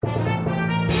Hey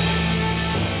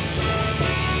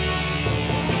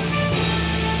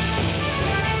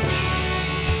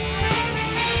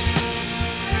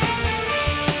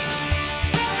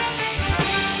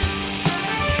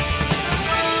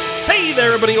there,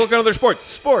 everybody. Welcome to another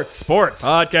Sports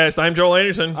podcast. I'm Joel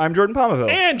Anderson. I'm Jordan Palmaville.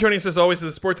 And joining us as always is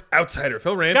the Sports Outsider,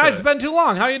 Phil Ranta. Guys, it's been too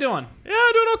long. How you doing? Yeah,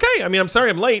 doing okay. I mean, I'm sorry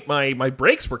I'm late. My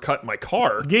brakes were cut in my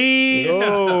car.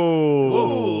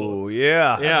 Oh,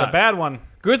 yeah. That's a bad one.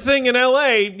 Good thing in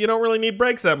L.A., you don't really need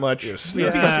brakes that much.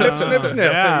 Snip, snip.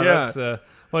 Yeah. That's,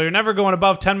 well, you're never going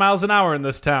above 10 miles an hour in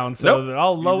this town, so Nope. they're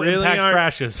all low-impact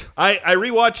crashes. I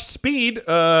rewatched Speed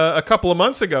a couple of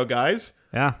months ago, guys.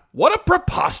 Yeah. What a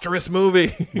preposterous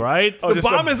movie. Right? The just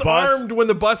bomb a is bus? armed when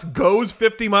the bus goes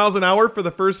 50 miles an hour for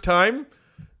the first time.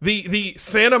 The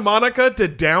Santa Monica to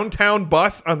downtown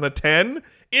bus on the 10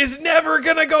 is never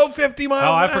going to go 50 miles an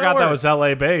hour. I forgot that was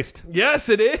L.A.-based. Yes,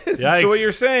 it is. Yikes. So what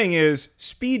you're saying is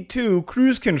Speed 2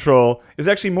 Cruise Control is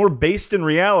actually more based in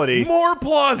reality More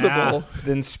plausible.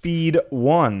 than Speed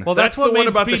 1. Well, that's the what one made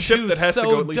about the Speed ship 2 that has to so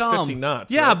go at least dumb. 50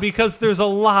 knots, Yeah, right? because there's a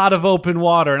lot of open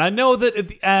water. And I know that at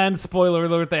the end, spoiler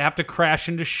alert, they have to crash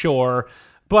into shore.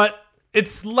 But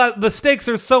the stakes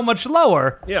are so much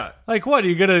lower. Yeah. Like, what? Are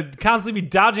you going to constantly be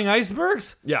dodging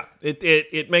icebergs? Yeah,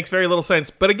 it makes very little sense.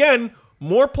 But again,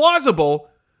 more plausible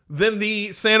than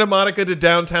the Santa Monica to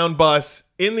downtown bus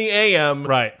in the AM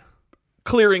Right.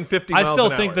 clearing 50 miles I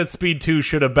still an think hour. that Speed 2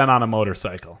 should have been on a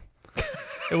motorcycle.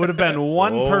 It would have been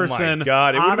one Oh my person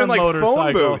God, it would on have been a like phone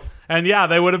motorcycle. booth. And yeah,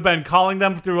 they would have been calling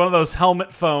them through one of those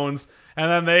helmet phones,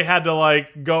 and then they had to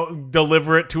like go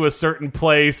deliver it to a certain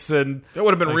place. And That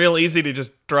would have been real easy to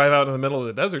just drive out in the middle of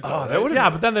the desert. Oh, that would have yeah,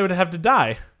 but then they would have to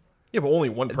die. Yeah, but only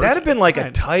one person. That'd have been like a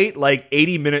Right. tight,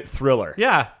 80-minute thriller.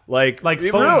 Yeah, Like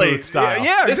phone really, booth style.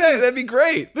 Yeah, This exactly. is- That'd be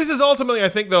great. This is ultimately, I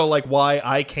think, though, like why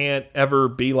I can't ever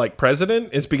be like president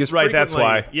is because Right, that's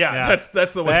frequently- why. Yeah, Yeah. that's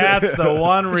the one. That's the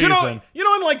one But reason. you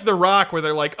know, in like The Rock, where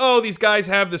they're like, oh, these guys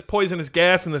have this poisonous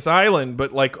gas in this island,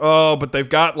 but like, oh, but they've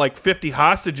got like 50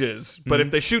 hostages. But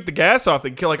if they shoot the gas off, they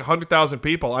can kill like 100,000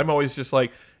 people. I'm always just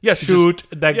like, yes, Shoot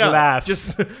the glass.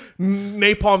 just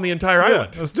napalm the entire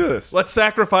island. Let's do this. Let's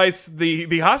sacrifice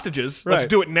the hostages. Let's Right.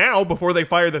 do it now before they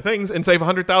fire the things and save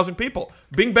 100,000 people.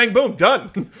 Bing, bang, boom,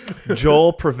 done.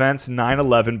 Joel prevents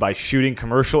 9/11 by shooting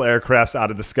commercial aircrafts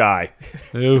out of the sky.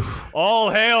 Oof.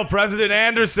 All hail President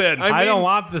Anderson. I don't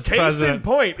want this case president. in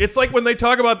point. It's like when they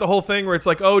talk about the whole thing where it's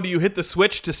like, oh, do you hit the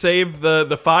switch to save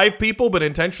the 5 people but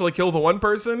intentionally kill the 1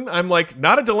 person? I'm like,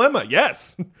 not a dilemma.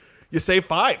 Yes. You save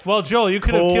 5. Well, Joel, you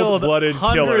could have killed Cold-blooded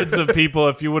hundreds killer. of people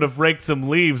if you would have raked some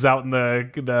leaves out in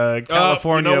the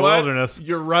California you know what? wilderness.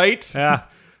 You're right. Yeah.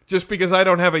 Just because I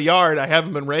don't have a yard, I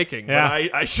haven't been raking. Yeah.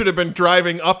 But I should have been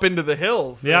driving up into the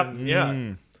hills. Yep. And, yeah.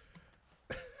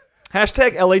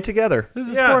 Hashtag LA together. This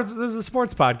is Yeah. sports. This is a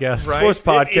sports podcast. Right? Sports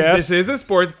podcast. This is a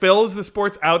sports. Phil is the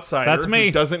sports outsider. That's me.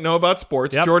 Who doesn't know about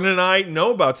sports. Yep. Jordan and I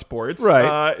know about sports.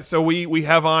 Right. So we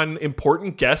have on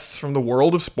important guests from the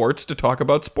world of sports to talk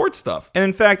about sports stuff. And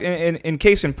in fact, in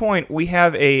case in point, we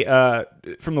have a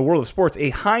from the world of sports, a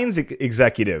Heinz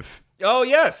executive. Oh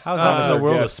yes. How's that in the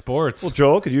world of yes. sports? Well,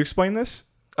 Joel, could you explain this?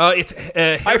 It's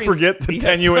Harry, I forget the Yeah,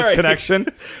 tenuous sorry. connection.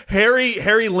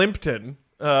 Harry Limpton.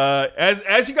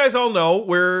 As you guys all know,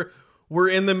 we're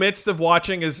in the midst of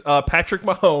watching as Patrick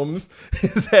Mahomes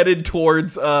is headed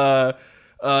towards.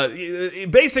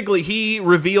 Basically, he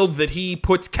revealed that he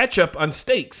puts ketchup on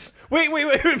steaks. Wait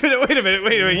a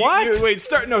minute. What?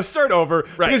 Start over.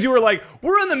 Right. Because you were like,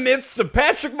 we're in the midst of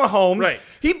Patrick Mahomes. Right.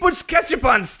 He puts ketchup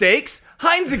on steaks.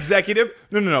 Heinz executive.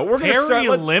 No. We're going to Harry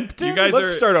start. Limpton? You guys Let's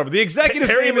are- start over. The executive's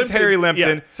Harry name is Limpton. Harry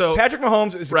Limpton. Yeah, so- Patrick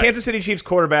Mahomes is the Right. Kansas City Chiefs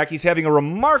quarterback. He's having a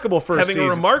remarkable first Having season.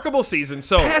 a remarkable season.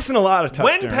 So Passing a lot of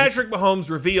touchdowns. when Patrick Mahomes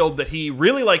revealed that he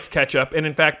really likes ketchup and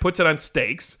in fact puts it on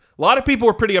steaks, a lot of people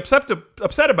were pretty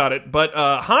upset about it. But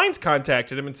Heinz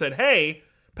contacted him and said, "Hey,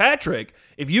 Patrick,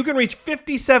 if you can reach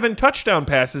 57 touchdown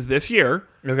passes this year,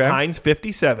 Okay. Heinz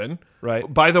 57.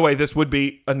 Right. By the way, this would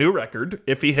be a new record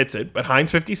if he hits it, but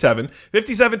Heinz 57.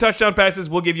 57 touchdown passes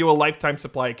will give you a lifetime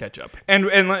supply of ketchup. And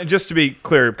just to be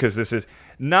clear, because this is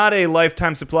not a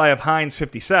lifetime supply of Heinz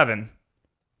 57,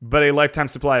 but a lifetime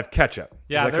supply of ketchup.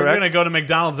 Yeah, is that they're correct? going to go to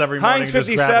McDonald's every morning. Heinz and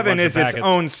just grab a 57 bunch is of its packets.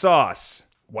 own sauce.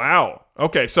 Wow.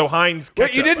 Okay, so Heinz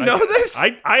ketchup. Wait, you didn't know this?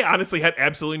 I honestly had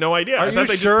absolutely no idea. Are I you thought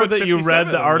they just sure put that you 57 read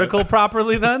the on it. article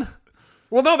properly then?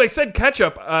 Well, no, they said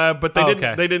ketchup, but they Oh, didn't.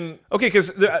 okay. They didn't. Okay,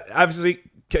 because obviously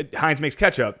Heinz makes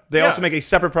ketchup. They Yeah. also make a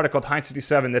separate product called Heinz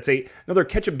 57 that's another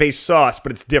ketchup-based sauce,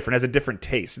 but it's different. It has a different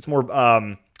taste. It's more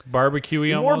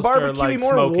Barbecue-y more almost, or barbecue, like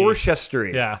more smoky?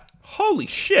 Worcestery. Yeah, Holy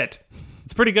shit!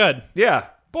 it's pretty good. Yeah.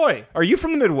 Boy, Are you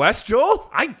from the Midwest, Joel?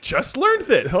 I just learned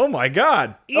this. Oh my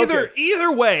God. Okay.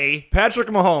 Either way, Patrick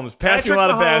Mahomes passing a lot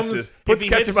of Mahomes, passes, if puts he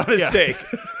ketchup hits- on his yeah. steak.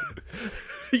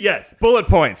 yes. Bullet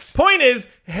points. Point is,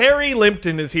 Harry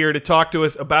Limpton is here to talk to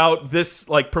us about this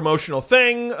like promotional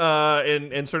thing,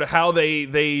 and sort of how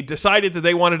they decided that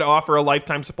they wanted to offer a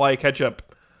lifetime supply of ketchup.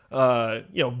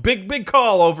 Big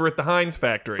call over at the Heinz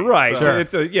factory. Right. So,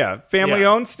 It's family Yeah.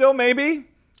 owned still, maybe?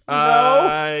 no,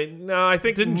 I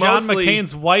think Didn't John mostly,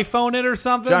 McCain's wife own it or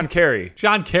something? John Kerry.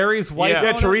 John Kerry's wife. Yeah. owned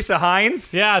Yeah, it? Teresa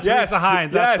Heinz? Yeah, Teresa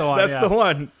Heinz, that's the one, That's yeah. the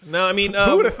one. No, I mean,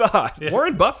 Who would have thought?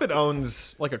 Warren Buffett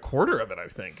owns like a quarter of it, I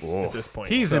think, at this point.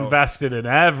 He's So, invested in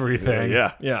everything.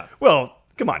 Yeah. Yeah. Well,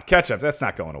 come on, ketchup. That's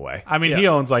not going away. I mean, Yeah. he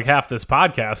owns like half this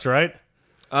podcast, right?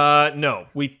 No,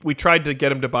 we tried to get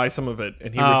him to buy some of it,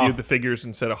 and he reviewed the figures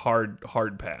and said a hard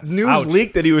pass. News Ouch.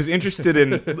 leaked that he was interested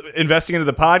in investing into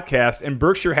the podcast, and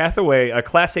Berkshire Hathaway, a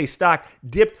Class A stock,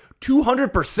 dipped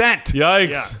 200%.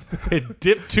 Yikes. It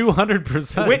dipped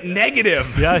 200%. Went negative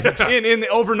Yikes. in the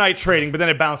overnight trading, but then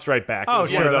it bounced right back. Oh, It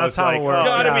was sure, one of that's those, how it works.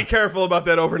 Gotta Yeah. be careful about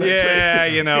that overnight Yeah,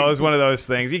 trade. it was one of those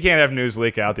things. You can't have news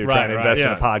leak out there trying to Right, invest in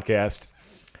yeah. a podcast.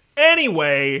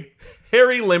 Anyway,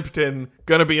 Harry Limpton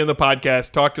gonna be in the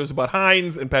podcast. Talk to us about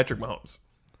Heinz and Patrick Mahomes.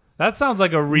 That sounds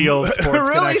like a real sports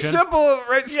Really connection. simple,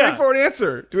 right? Straightforward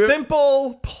answer. Do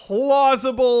Simple,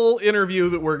 plausible interview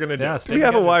that we're gonna do. Yeah, we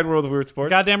have a wide world of weird sports?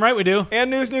 Goddamn right we do.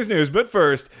 And news. But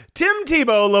first, Tim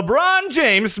Tebow, LeBron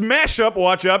James mashup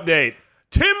watch update.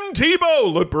 Tim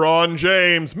Tebow, LeBron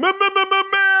James,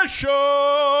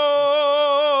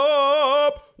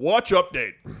 mashup. Watch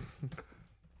update.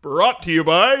 Brought to you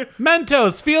by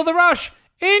Mentos, feel the rush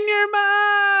in your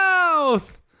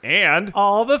mouth. And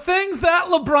All the things that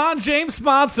LeBron James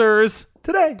sponsors.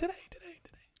 today.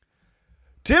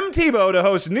 Tim Tebow to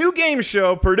host new game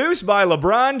show produced by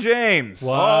LeBron James.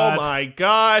 What? Oh my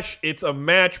gosh, it's a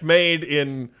match made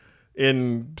in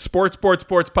sports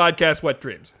podcast wet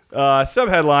dreams.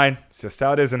 Subheadline, it's just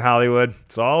how it is in Hollywood.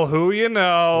 It's all who you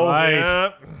know. Right.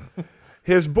 Yeah.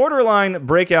 His borderline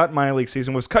breakout minor league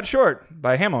season was cut short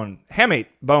by a hamate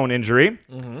bone injury,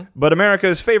 but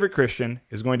America's favorite Christian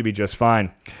is going to be just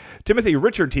fine. Timothy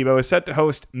Richard Tebow is set to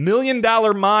host $1 Million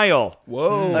Mile,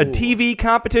 Whoa. a TV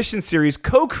competition series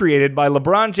co-created by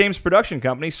LeBron James' production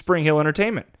company, Spring Hill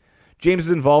Entertainment.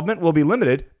 James's involvement will be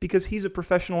limited because he's a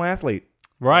professional athlete.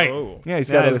 Right. Whoa. Yeah, he's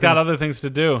got other things to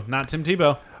do. Not Tim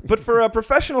Tebow. But for a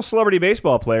professional celebrity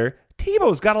baseball player,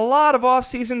 Tebow's got a lot of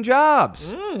off-season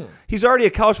jobs. He's already a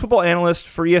college football analyst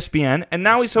for ESPN, and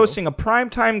now he's hosting a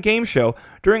primetime game show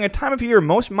during a time of year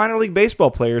most minor league baseball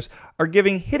players are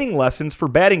giving hitting lessons for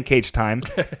batting cage time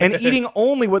and eating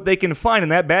only what they can find in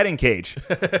that batting cage,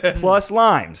 plus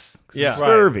limes. Yeah.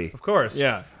 Scurvy. Of course.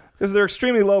 Yeah. Because they're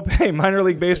extremely low pay. Minor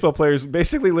league baseball players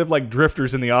basically live like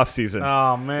drifters in the offseason.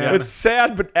 Oh, man. It's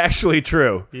sad, but actually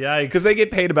true. Yikes. Because they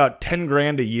get paid about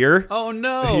 $10,000 a year. Oh,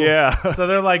 no. Yeah. So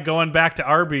they're like going back to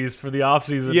Arby's for the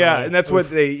offseason. Yeah, like, and that's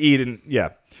what they eat. And yeah.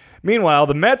 Meanwhile,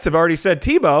 the Mets have already said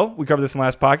Tebow, we covered this in the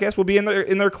last podcast, will be in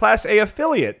their Class A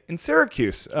affiliate in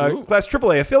Syracuse, Class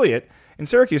AAA affiliate in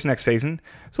Syracuse next season.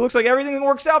 So it looks like everything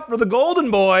works out for the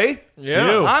Golden Boy.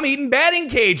 Yeah. Ew. I'm eating batting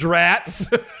cage rats.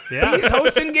 Yeah. He's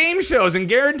hosting game shows and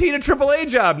guaranteed a AAA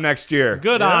job next year.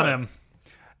 Good on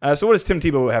him. So what does Tim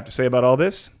Tebow have to say about all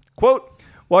this? Quote,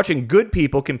 watching good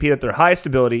people compete at their highest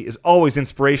ability is always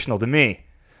inspirational to me.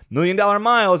 $1 Million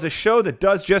Mile is a show that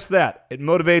does just that. It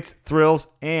motivates, thrills,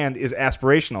 and is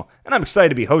aspirational. And I'm excited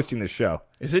to be hosting this show.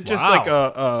 Is it just Wow. like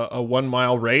a 1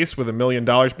 mile race with $1 million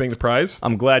being the prize?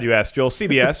 I'm glad you asked, Joel.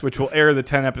 CBS, which will air the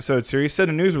 10-episode series, said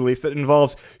in a news release that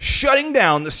involves shutting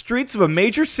down the streets of a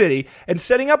major city and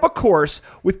setting up a course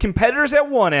with competitors at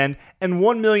one end and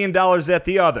 $1 million at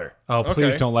the other. Oh, please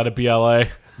Okay. don't let it be LA.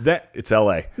 It's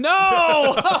L.A. No!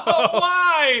 Oh,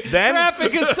 why? Then-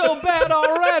 Traffic is so bad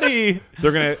already.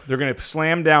 They're gonna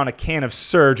slam down a can of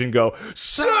Surge and go,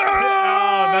 Surge!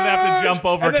 Oh, then they have to jump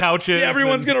over And then couches.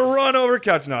 everyone's and- gonna run over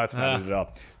couch. No, it's not it at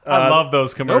all. I love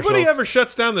those commercials. Nobody ever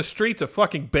shuts down the streets of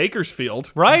fucking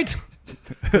Bakersfield. Right?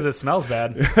 Because it smells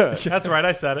bad. That's right,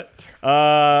 I said it.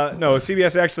 No,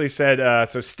 CBS actually said,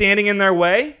 so standing in their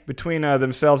way between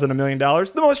themselves and $1 million,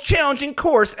 the most challenging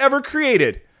course ever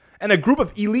created, and a group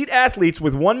of elite athletes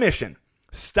with one mission: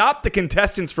 stop the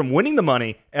contestants from winning the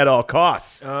money at all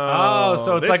costs. Oh,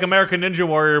 so it's like American Ninja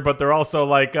Warrior, but they're also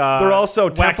like They're also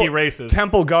wacky races.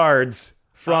 temple guards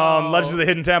from Legends of the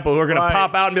Hidden Temple who are going Right. to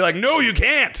pop out and be like, no, you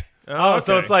can't. Oh,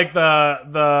 so okay. it's like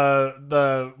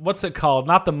the what's it called?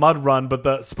 Not the mud run, but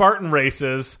the Spartan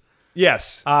races,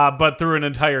 Yes. but through an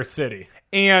entire city.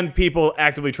 And people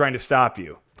actively trying to stop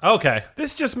you. Okay.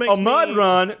 This just makes A mud me,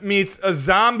 run meets a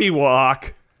zombie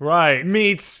walk Right.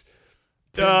 meets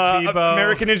Tebow.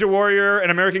 American Ninja Warrior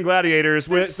and American Gladiators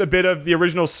with a bit of the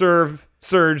original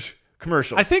Surge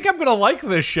commercials. I think I'm going to like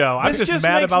this show. I'm This just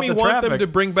mad makes about me the want traffic. them to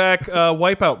bring back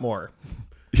Wipeout more.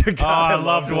 I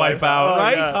loved Wipeout.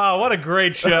 Right? Oh, what a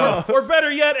great show. Or better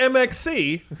yet,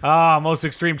 MXC. Most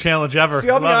extreme challenge ever. See,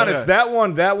 I'll be Love it. honest. That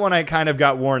one I kind of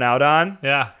got worn out on.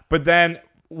 Yeah. But then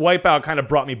Wipeout kind of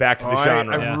brought me back to the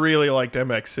genre. I really liked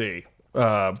MXC.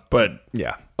 But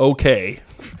Yeah. okay.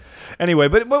 Anyway,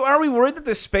 but are we worried that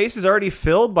this space is already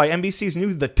filled by NBC's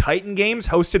new The Titan Games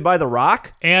hosted by The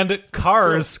Rock? And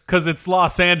Cars, because it's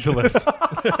Los Angeles.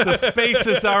 The space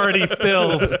is already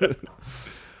filled.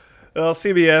 Well,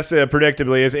 CBS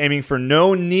predictably is aiming for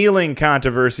no kneeling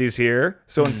controversies here.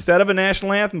 So instead of a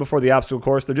national anthem before the obstacle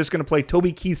course, they're just going to play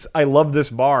Toby Keith's I Love This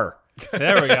Bar,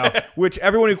 There we go. which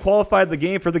everyone who qualified the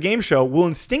game for the game show will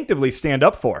instinctively stand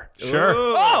up for. Sure.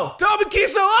 Oh, Toby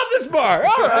Keith's I Love This Bar.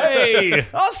 All right. Hey.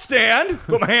 I'll stand.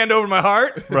 Put my hand over my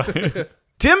heart. Right.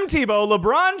 Tim Tebow,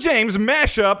 LeBron James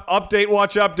mashup, update,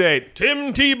 watch, update.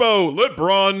 Tim Tebow,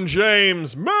 LeBron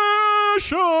James, mashup.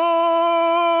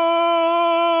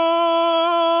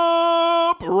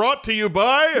 Brought to you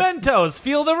by Mentos,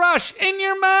 feel the rush in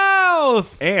your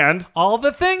mouth. And All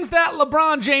the things that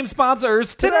LeBron James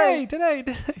sponsors today.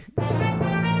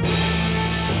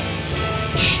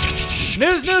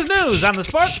 News on the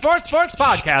Sports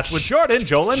Podcast with Jordan,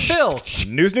 Joel, and Phil.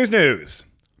 news.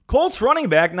 Colts running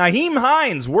back Nyheim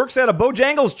Hines works at a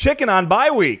Bojangles Chicken on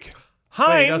bye week. Wait,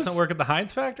 Heinz. he doesn't work at the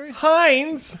Heinz factory?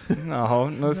 Heinz. No,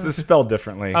 this is spelled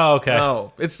differently. Oh, okay.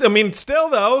 Oh, still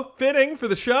though, fitting for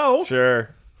the show.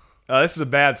 Sure. This is a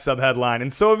bad subheadline. In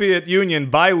Soviet Union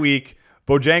bye week,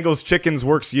 Bojangles Chickens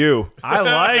works you. I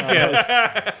like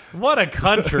it. What a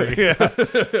country.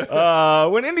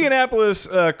 When Indianapolis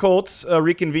Colts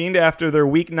reconvened after their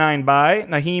Week 9 bye,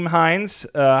 Nyheim Hines,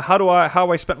 how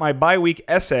I spent my bye week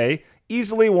essay,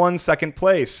 easily won second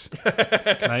place.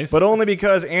 Nice. But only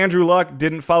because Andrew Luck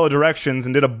didn't follow directions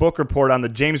and did a book report on the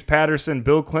James Patterson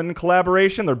Bill Clinton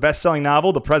collaboration, their best-selling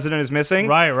novel, The President is Missing.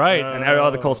 right. And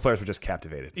all the Colts players were just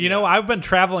captivated. You know, I've been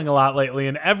traveling a lot lately,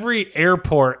 and every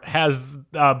airport has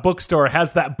bookstore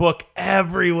has that book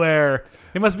everywhere.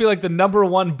 It must be like the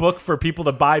 #1 book for people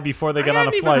to buy before they get I on a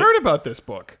hadn't flight. even heard about this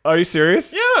book. Are you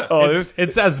serious? Yeah. Oh,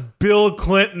 It says Bill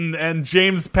Clinton and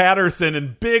James Patterson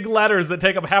in big letters that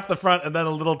take up half the front, and then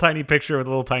a little tiny picture with a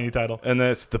little tiny title. and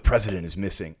that's The President is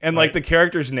Missing. And like the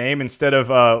character's name, instead of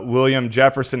William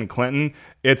Jefferson Clinton,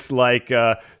 it's like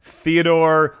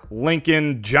Theodore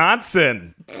Lincoln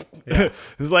Johnson.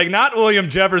 It's like not William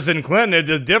Jefferson Clinton.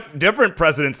 It's just different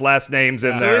presidents' last names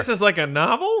in So there. this is like a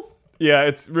novel? Yeah,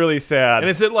 it's really sad. And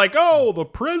is it like, oh, the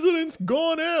president's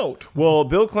gone out? Well,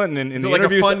 Bill Clinton in Is the it like a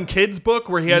interviews, fun kids book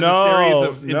where he has a series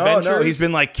of adventures? No, he's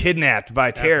been like kidnapped by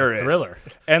terrorists. thriller.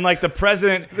 And like the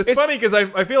president, It's funny because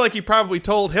I feel like he probably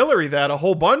told Hillary that a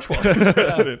whole bunch while he was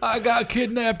president. I got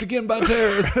kidnapped again by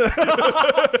terrorists.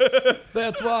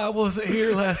 That's why I wasn't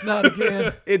here last night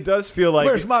again. it does feel like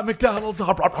my McDonald's?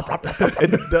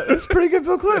 it's pretty good,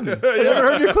 Bill Clinton. I've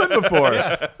never heard you Clinton before.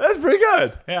 That's pretty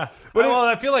good. Yeah. Well,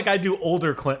 I feel like I do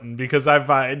older Clinton because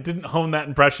I didn't hone that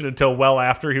impression until well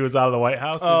after he was out of the White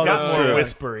House. He's got that's more true.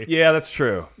 whispery. Yeah, that's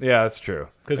true.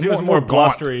 Because he was And more gaunt.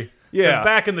 blustery. Yeah. Because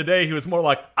back in the day, he was more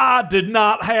like, I did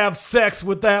not have sex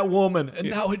with that woman. And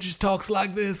now he just talks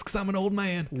like this because I'm an old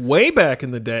man. Way back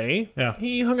in the day, Yeah.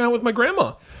 he hung out with my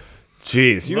grandma.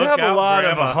 Jeez, you Look have a out, lot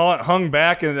Grandma. of hung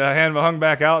back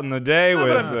out in the day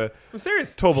with I'm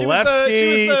serious.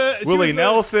 Tobolewski, Willie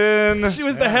Nelson. She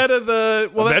was the head of the.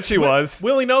 Well, I bet she was.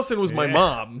 Willie Nelson was my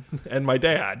mom and my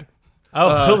dad.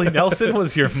 Oh, Willie Nelson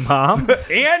was your mom?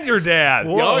 and your dad.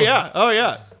 Oh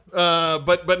yeah.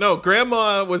 But no,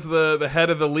 Grandma was the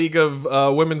head of the League of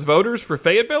Women's Voters for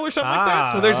Fayetteville or something like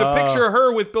that. So there's a picture of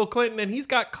her with Bill Clinton, and he's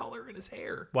got color in his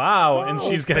hair. Wow. And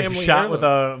she's getting family shot with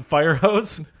a fire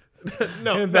hose?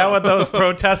 No, Is that what those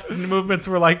protest movements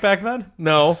were like back then?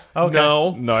 No, Okay.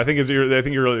 no. No, I think you're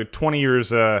really 20 years,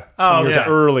 20 Oh, years yeah.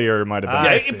 earlier. It might have been. Yeah,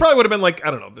 I it see. probably would have been like,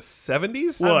 I don't know, the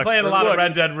 70s. I'm playing a lot look. of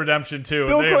Red Dead Redemption 2.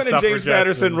 Bill and they have Clinton and James suffragettes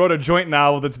Patterson and- wrote a joint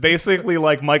novel that's basically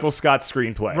like Michael Scott's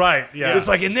screenplay. Right, yeah. It's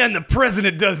like, and then the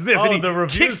president does this, Oh, and he the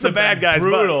reviews kicks the have bad been guy's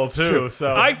brutal, butt. too.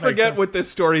 So I makes forget sense. what this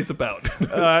story's about.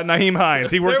 Nyheim Hines.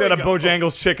 He worked There at we a go.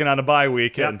 Bojangles Chicken on a bye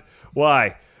weekend.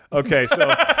 Why? Okay, so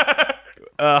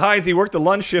Hines, he worked the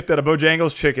lunch shift at a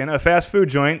Bojangles Chicken, a fast food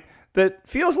joint that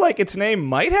feels like its name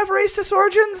might have racist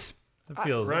origins. It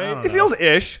feels, Right? I don't It know. feels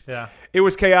ish. Yeah. It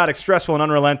was chaotic, stressful, and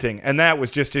unrelenting, and that was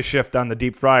just his shift on the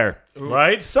deep fryer.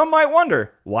 Right? Some might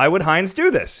wonder, why would Hines do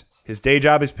this? His day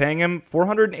job is paying him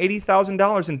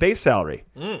 $480,000 in base salary.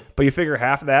 But you figure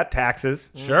half of that, taxes.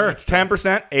 Sure.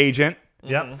 10% agent.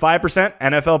 Yep. 5%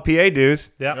 NFLPA dues.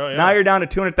 Yep. Oh, yeah. Now you're down to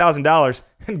 $200,000.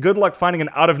 And good luck finding an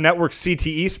out-of-network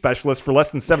CTE specialist for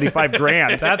less than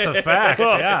 $75,000. That's a fact.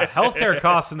 Yeah. Healthcare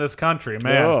costs in this country,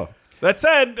 man. Oh. That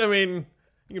said, I mean,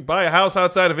 you can buy a house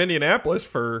outside of Indianapolis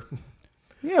for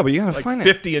Yeah, but you gotta like find it.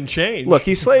 50 and change. Look,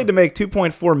 he's slated to make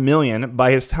 $2.4 million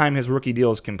by his time his rookie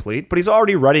deal is complete, but he's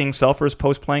already readying himself for his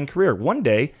post-playing career. One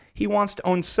day, he wants to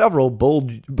own several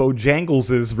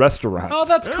Bojangles' restaurants. Oh,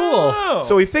 that's cool. Oh.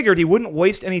 So he figured he wouldn't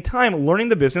waste any time learning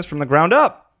the business from the ground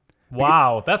up.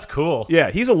 Wow, that's cool.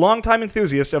 Yeah, he's a longtime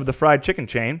enthusiast of the fried chicken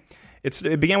chain.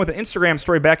 It began with an Instagram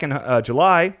story back in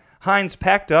July. Heinz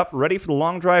packed up, ready for the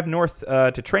long drive north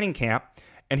to training camp,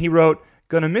 and he wrote,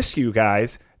 "Gonna miss you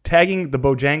guys," tagging the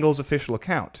Bojangles official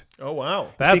account. Oh, wow.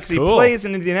 That's See, cool. He plays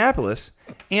in Indianapolis,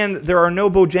 and there are no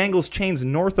Bojangles chains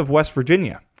north of West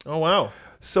Virginia. Oh, wow.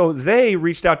 So they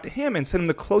reached out to him and sent him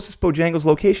the closest Bojangles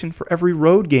location for every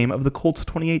road game of the Colts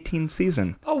 2018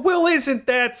 season. Oh, Will, isn't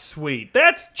that sweet?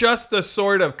 That's just the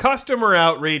sort of customer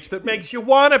outreach that makes you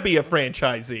want to be a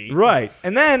franchisee. Right.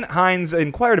 And then Heinz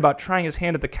inquired about trying his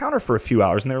hand at the counter for a few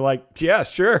hours, and they're like, yeah,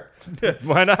 sure.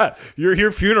 Why not? You're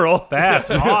your funeral.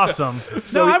 That's awesome.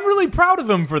 So I'm really proud of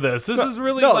him for this. This is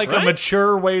really no, like a right?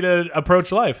 mature way to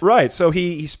approach life. Right. So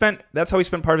that's how he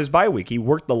spent part of his bye week. He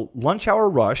worked the lunch hour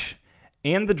rush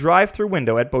and the drive-through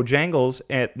window at Bojangles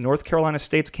at North Carolina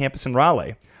State's campus in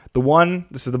Raleigh.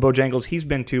 This is the Bojangles he's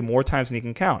been to more times than he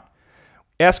can count.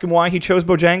 Ask him why he chose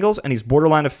Bojangles, and he's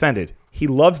borderline offended. He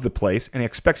loves the place, and he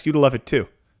expects you to love it too.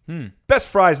 Best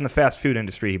fries in the fast food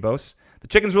industry, he boasts. The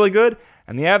chicken's really good,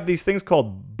 and they have these things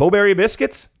called Bo-Berry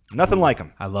biscuits. Nothing like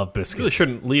them. I love Really biscuits.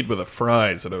 shouldn't lead with a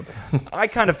fries. I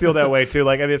kind of feel that way too.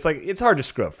 It's hard to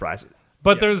screw up fries.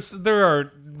 But there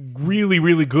are really,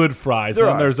 really good fries, There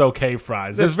and are. there's okay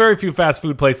fries. There's very few fast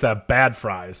food places that have bad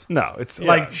fries. No, it's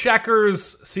Like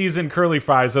Checkers seasoned curly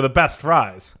fries are the best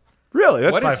fries. really.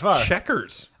 That's What by is far.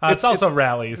 Checkers? It's also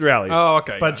Rallies. Rallies. Oh,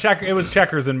 okay. But it was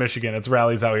Checkers in Michigan. It's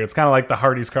Rallies out here. It's kind of like the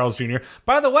Hardee's Carl's Jr.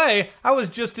 By the way, I was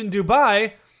just in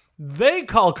Dubai. They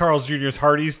call Carl's Jr.'s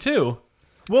Hardee's too.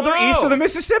 Well, they're east of the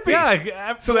Mississippi.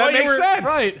 Yeah, So that While you makes were- sense.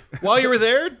 right. While you were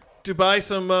there, to buy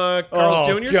some Carl's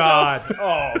Jr. stuff?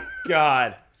 Oh,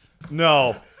 God.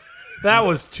 No. That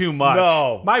was too much.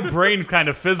 No. My brain kind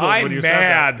of fizzled when I'm you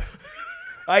mad. said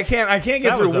I can't get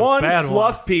That was through a one bad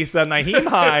fluff piece on Naheem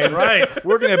Hines. Right.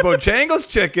 Working at Bojangles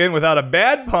Chicken without a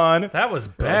bad pun. that. That was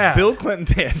bad. Bill Clinton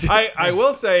tangent. I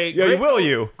will say, yeah, will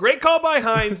you? great call by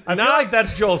Heinz. I feel like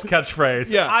that's Joel's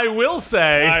catchphrase. Yeah. I will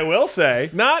say. I will say.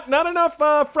 Not enough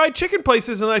fried chicken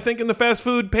places, and I think in the fast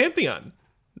food pantheon.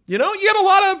 You know, you got a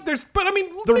lot of but I mean,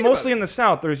 They're think mostly about in the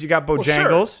South. You got sure.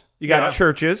 Bojangles. You got Yeah.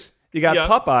 Churches. You got Yeah.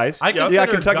 Popeyes. I you got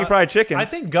consider Kentucky Gus- Fried Chicken. I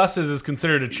think Gus's is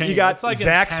considered a chain. You got it's like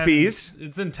Zaxby's.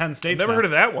 It's in 10 states. it. Never now. heard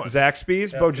of that one.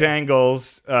 Zaxby's,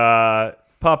 Bojangles,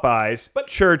 Popeyes, But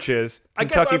Churches, I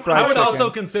guess Kentucky I'm- Fried I would Chicken. also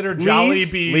consider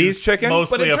Jollibee's Lee's Chicken? But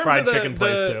mostly in a terms fried of the, chicken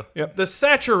place too. Yep. The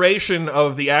saturation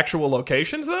of the actual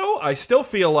locations, though, I still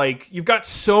feel like you've got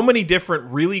so many different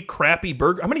really crappy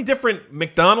burger. How many different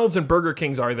McDonald's and Burger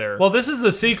Kings are there? Well, this is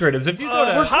the secret: is if you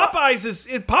go to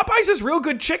Popeyes is real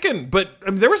good chicken, but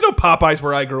I mean, there was no Popeyes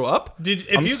where I grew up. if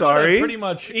I'm you go sorry. to pretty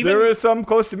much There is some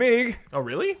close to me. Oh,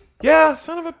 really? Yeah.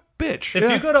 Son of a bitch. If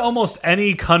you go to almost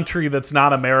any country that's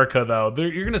not America, though,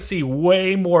 you're going to see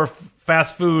way more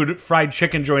fast food fried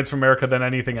chicken joints from America than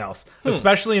anything else,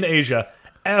 especially in Asia.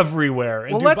 Everywhere.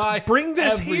 In Well, Dubai, let's bring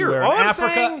this here. everywhere. All I'm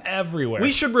Africa, saying, everywhere.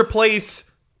 We should replace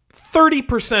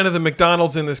 30% of the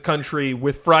McDonald's in this country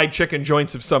with fried chicken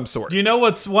joints of some sort. You know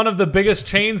what's one of the biggest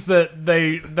chains that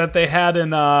they had in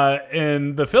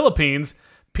the Philippines?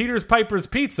 Peter's Piper's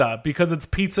Pizza, because it's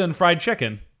pizza and fried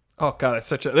chicken. Oh god,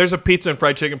 there's a pizza and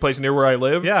fried chicken place near where I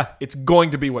live. Yeah. It's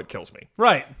going to be what kills me.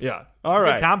 Right. Yeah. All Good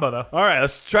right. combo though. All right,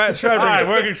 let's try to bring All right, it.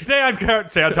 we're gonna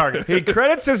stay on target. He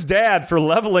credits his dad for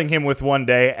leveling him with one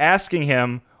day, asking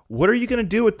him, "What are you going to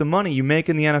do with the money you make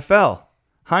in the NFL?"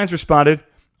 Hines responded,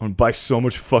 "I'm going to buy so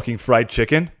much fucking fried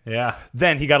chicken." Yeah.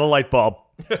 Then he got a light bulb.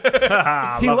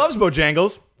 He loves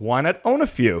Bojangles. Why not own a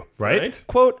few? Right?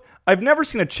 Quote, "I've never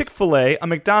seen a Chick-fil-A, a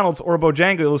McDonald's, or a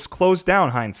Bojangles close down,"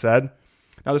 Hines said.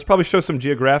 Now, this probably shows some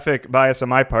geographic bias on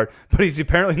my part, but he's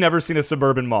apparently never seen a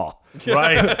suburban mall.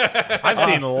 Right. I've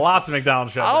seen lots of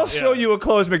McDonald's shows. I'll show you a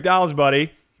closed McDonald's,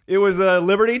 buddy. It was the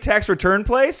Liberty tax return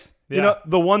place. You Yeah. know,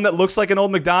 the one that looks like an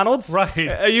old McDonald's? Right.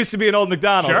 It used to be an old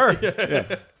McDonald's. Sure.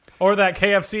 Or that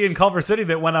KFC in Culver City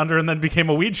that went under and then became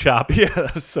a weed shop. Yeah,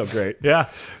 that was so great. Yeah.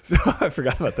 So I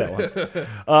forgot about that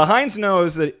one. Hines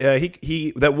knows that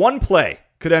that one play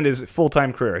could end his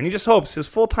full-time career. And he just hopes his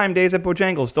full-time days at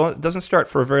Bojangles doesn't start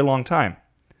for a very long time.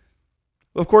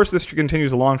 Of course, this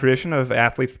continues a long tradition of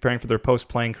athletes preparing for their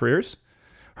post-playing careers.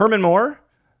 Herman Moore,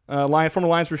 former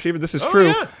Lions receiver, this is true.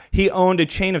 Yeah. He owned a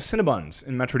chain of Cinnabons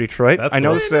in Metro Detroit. That's I know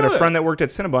cool. this because I had a that. friend that worked at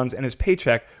Cinnabons, and his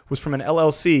paycheck was from an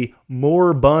LLC,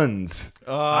 More Buns.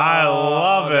 I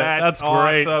love it. That's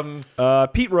great. Awesome.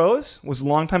 Pete Rose was a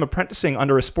longtime apprenticing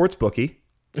under a sports bookie.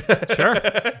 Sure.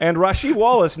 And Rasheed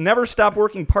Wallace never stopped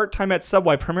working part-time at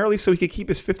Subway, primarily so he could keep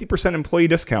his 50% employee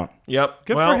discount. Yep.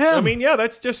 Good well, for him. I mean, yeah,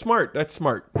 that's just smart. That's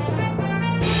smart.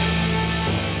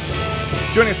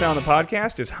 Joining us now on the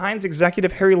podcast is Heinz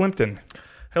executive Harry Limpton.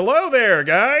 Hello there,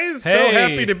 guys. So Hey.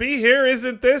 happy to be here.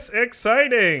 Isn't this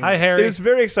exciting? Hi, Harry. It is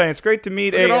very exciting. It's great to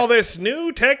meet Look at all this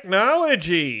new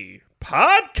technology.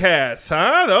 Podcasts,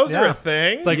 huh? Those are a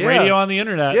thing. It's like Yeah. radio on the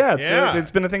internet. Yeah, Yeah.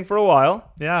 it's been a thing for a while.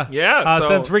 Yeah. Yeah, so-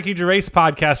 Since Ricky Gervais'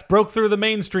 podcast broke through the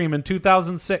mainstream in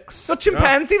 2006. So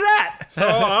chimpanzee that. So,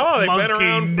 they've been Monkey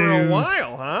around for a news.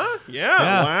 while, huh? Yeah,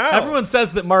 Yeah. wow. Everyone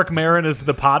says that Mark Maron is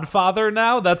the Podfather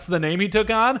now. That's the name he took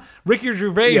on. Ricky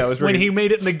Gervais, Yeah, it was when Ricky. he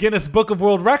made it in the Guinness Book of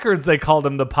World Records, they called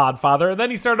him the Podfather. And then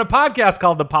he started a podcast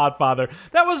called The Podfather.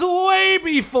 That was way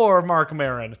before Mark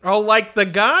Maron. Oh, like The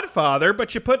Godfather,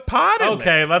 but you put pod in there.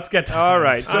 Okay, let's get to All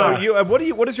right. Heinz.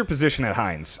 So what is your position at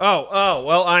Heinz? Oh,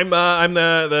 well, I'm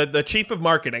the chief of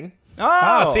marketing.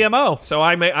 CMO. So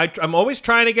I'm always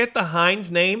trying to get the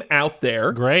Heinz name out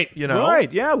there. Great. You know?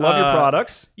 Right. Yeah. Love your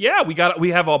products. Yeah, we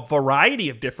have a variety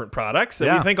of different products that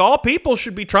Yeah. we think all people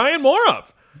should be trying more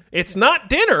of. It's not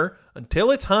dinner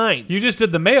until it's Heinz. You just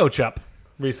did the mayo chup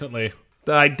recently.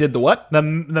 I did the what? The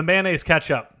mayonnaise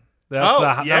ketchup. That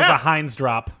was yeah. a Heinz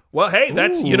drop. Well, hey,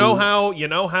 that's you know how you're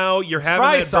having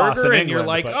fry that sauce burger in and you're England,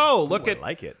 like, but- oh, look I at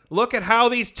like it. look at how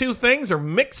these two things are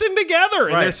mixing together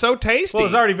and Right. they're so tasty. Well, it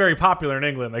was already very popular in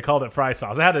England. They called it fry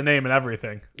sauce. It had a name and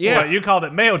everything. Yeah. But you called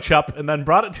it mayo chup and then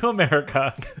brought it to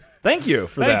America. Thank you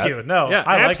for that. Thank you. No, Yeah,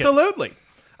 I like it. absolutely.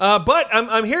 But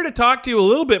I'm here to talk to you a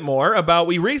little bit more about.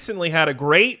 We recently had a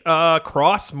great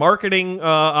cross marketing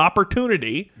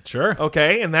opportunity. Sure.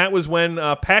 Okay, and that was when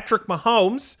Patrick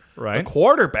Mahomes, Right. the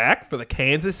quarterback for the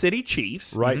Kansas City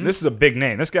Chiefs, Right. This is a big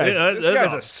name. This guy's a big name,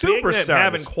 superstar.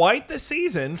 having quite the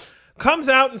season. Comes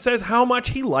out and says how much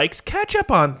he likes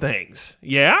ketchup on things.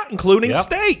 Yeah, including Yep.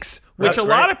 steaks, which That's a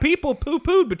lot great. of people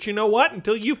poo-pooed. But you know what?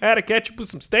 Until you've had a ketchup with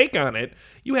some steak on it,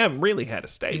 you haven't really had a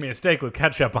steak. Give me a steak with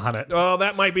ketchup on it. Oh,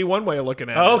 that might be one way of looking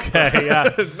at it. Okay, yeah.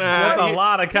 Nah, That's a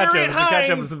lot of ketchup. here at It's a ketchup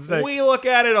Heinz, with some steak. we look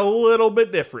at it a little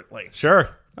bit differently. Sure.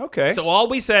 Okay. So all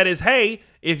we said is, hey,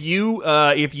 if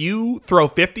you throw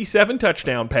 57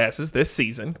 touchdown passes this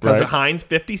season because Right. of Heinz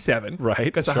 57, Right,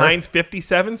 Because of sure. Heinz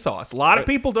 57 sauce. A lot of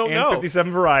people don't and know.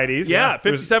 57 varieties. Yeah,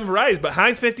 57 varieties, but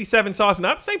Heinz 57 sauce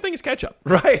not the same thing as ketchup.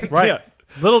 Right. Right. Yeah.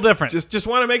 Little different. Just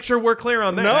want to make sure we're clear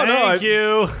on that. No, no, Thank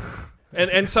you.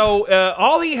 And so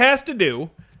all he has to do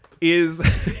is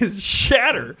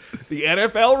shatter the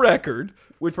NFL record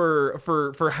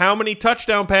for how many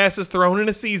touchdown passes thrown in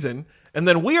a season, and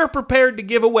then we are prepared to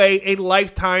give away a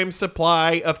lifetime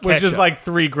supply of ketchup. Which is like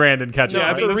 $3 in ketchup. No,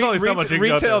 I mean, there's only so much you can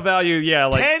go retail through. value. Yeah.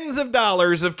 Like tens of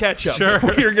dollars of ketchup. Sure.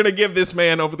 We're going to give this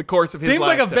man over the course of his Seems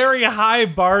like a lifetime. very high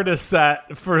bar to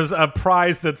set for a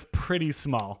prize that's pretty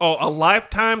small. a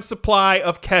lifetime supply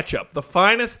of ketchup, the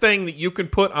finest thing that you can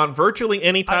put on virtually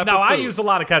any type No, of food. I use a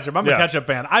lot of ketchup. I'm Yeah. a ketchup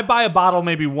fan. I buy a bottle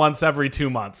maybe once every 2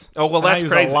 months. Oh, well, And I that's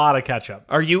use crazy. a lot of ketchup.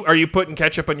 Are you putting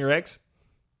ketchup on your eggs?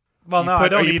 Well, no, I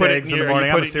don't eat eggs in the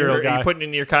morning. I'm a cereal Are guy. you putting it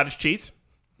in your cottage cheese?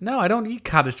 No, I don't eat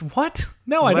cottage. What?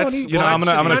 No, I don't Let's- eat. you know, I'm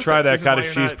Well, gonna it's try that just nonsense. cottage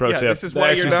This is why cheese you're pro not- tip. this is That why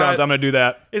actually you're sounds. not- I'm gonna do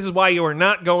that. This is why you are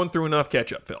not going through enough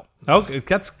ketchup, Phil. Okay,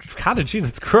 that's cottage cheese.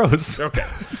 That's gross. Okay.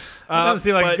 Doesn't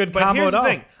seem like a good combo here's at all. the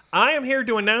thing. I am here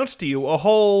to announce to you a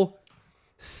whole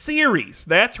series.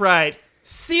 That's right.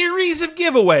 Series of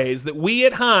giveaways that we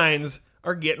at Heinz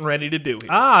are getting ready to do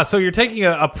here. Ah, so you're taking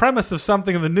a premise of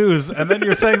something in the news, and then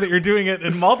you're saying that you're doing it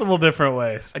in multiple different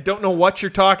ways. I don't know what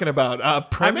you're talking about.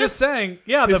 Premise? I'm just saying,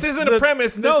 yeah. This isn't a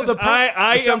premise. No, This is,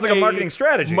 I This sounds am like a marketing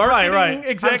strategy. Marketing right.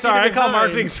 executive I'm sorry, I at call Heinz.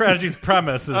 marketing strategies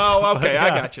premises. Oh, okay, But, I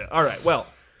yeah. gotcha. All right, well,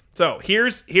 so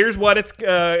here's what it's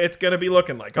going to be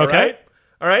looking like. All Okay.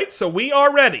 right. So we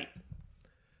are ready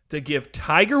to give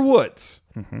Tiger Woods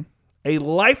a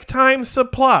lifetime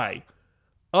supply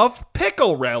of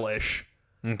pickle relish,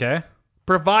 Okay.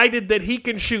 provided that he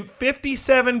can shoot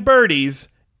 57 birdies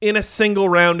in a single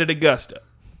round at Augusta.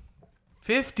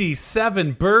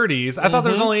 57 birdies. I thought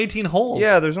there was only 18 holes.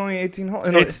 Yeah. There's only 18 holes.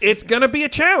 No, It's going to be a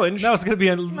challenge, No, it's going to be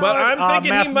but I'm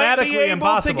thinking he might be mathematically able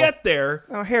impossible. to get there.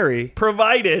 oh, Harry.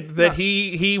 Provided that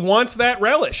he wants that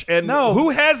relish. And No.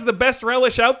 who has the best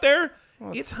relish out there?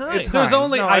 It's Heinz. It's There's Heinz.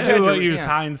 only No, I had do to- use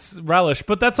yeah. Heinz relish,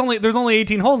 but there's only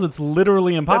 18 holes. It's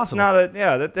literally That's impossible. not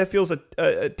that feels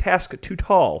a task too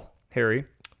tall, Harry.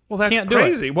 Well, that's Can't do it.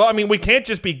 crazy. Well, I mean, we can't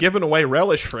just be giving away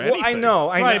relish for anything. Well, I know.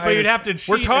 right, but you'd have to cheat.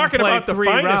 We're talking and play about the 3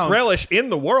 finest rounds. relish in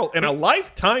the world and a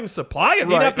lifetime supply of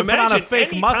it. You'd have to put on a Imagine fake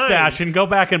any mustache time- and go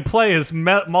back and play as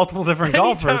multiple different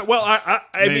golfers. anytime- Well, I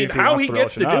Maybe mean, if he how wants he the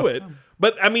gets to relish do enough. it.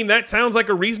 But, I mean, that sounds like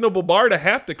a reasonable bar to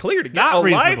have to clear to get Not a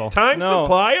reasonable. lifetime No.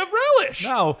 supply of relish.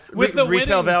 No, with the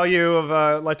retail winnings, value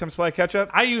of lifetime supply ketchup.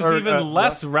 I use Or, even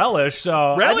less relish.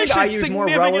 So Relish I is use more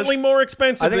significantly relish. more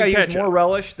expensive I think than I ketchup. use more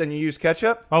relish than you use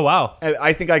ketchup. Oh wow.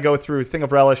 I think I go through a thing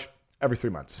of relish every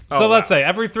 3 months. So let's say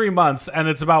every 3 months, and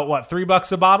it's about what,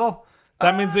 $3 a bottle.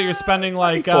 That means that you're spending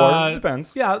like $4.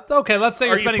 Depends. Yeah, okay. Let's say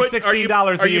you're you spending put- are you-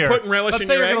 $16 are a you year. putting relish Let's in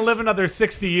say your you're gonna eggs? live another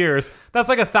 60 years. That's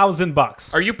like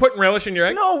 $1,000. Are you putting relish in your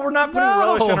eggs? No, we're not putting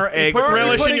relish in our eggs. putting We're already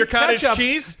relish in putting your cottage ketchup.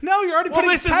 cheese? No, you're already Well,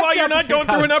 putting this is why you're ketchup not in your going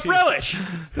through enough cottage cheese.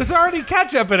 relish. There's already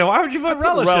ketchup in it. Why would you put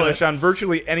relish in relish it? on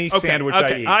virtually any sandwich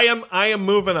I eat. I am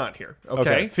moving on here.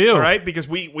 Okay. Phew. All right, because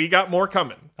we got more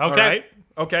coming. All Okay. right?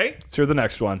 Okay. Let's hear the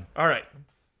next one. All right.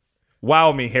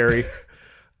 Wow me, Harry.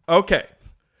 Okay.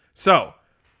 So,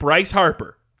 Bryce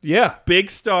Harper, Yeah. big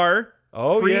star,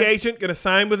 free yeah. agent, going to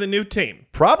sign with a new team.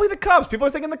 Probably the Cubs. People are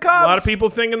thinking the Cubs. A lot of people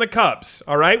thinking the Cubs.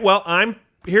 All right. Well, I'm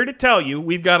here to tell you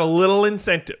we've got a little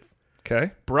incentive.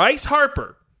 Okay. Bryce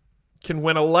Harper can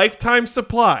win a lifetime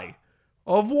supply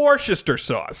of Worcester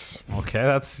sauce. Okay,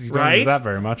 you don't Right? use that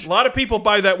very much. A lot of people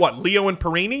buy that, what, Leo and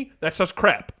Perini? That's just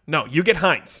crap. No, you get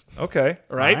Heinz. Okay.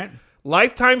 All right? All right.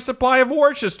 Lifetime supply of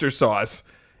Worcester sauce.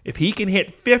 If he can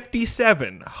hit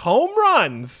 57 home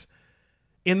runs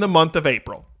in the month of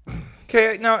April.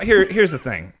 Okay. Now here's the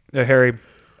thing, Harry.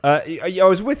 I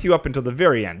was with you up until the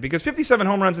very end because 57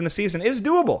 home runs in the season is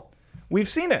doable. We've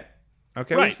seen it.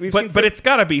 Okay. Right. We've seen But it's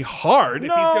got to be hard if he's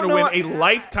No, going to no, win a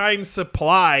lifetime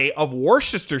supply of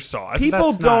Worcester sauce.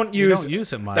 People don't You use. don't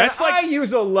use it much. That's like- I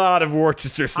use a lot of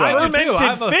Worcester sauce. I do too. fermented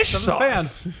I'm a fish fan.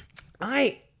 sauce.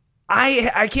 I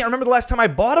can't remember the last time I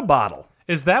bought a bottle.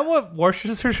 Is that what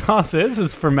Worcestershire sauce is?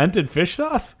 Is fermented fish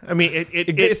sauce? I mean,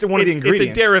 It's one of the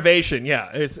ingredients. It's a derivation, yeah.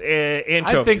 It's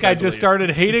anchovies. I think I just believe.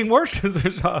 started hating Worcestershire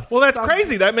sauce. Well, that's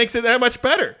crazy. That makes it that much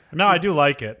better. No, I do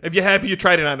like it. Have you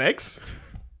tried it on eggs?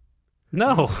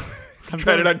 No.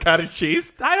 Tried it on cottage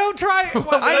cheese? I don't try it.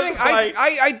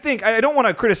 I think I don't want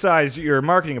to criticize your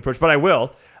marketing approach, but I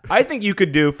will. I think you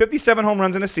could do 57 home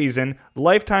runs in a season,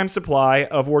 lifetime supply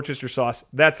of Worcester sauce.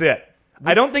 That's it.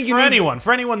 I don't think you for need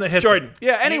anyone that hits Jordan. it.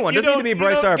 Yeah, anyone. You Doesn't need to be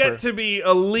Bryce you don't Harper. get to be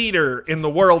a leader in the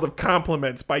world of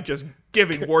compliments by just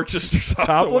giving Worcester sauce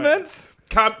Compliments?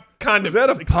 away. Condiments. Is that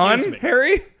a excuse pun, me.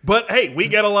 Harry? But hey, we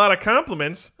get a lot of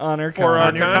compliments On our for our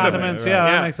condiments. condiments. Yeah,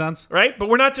 that makes sense. Right? But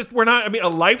we're not, I mean, a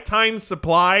lifetime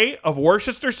supply of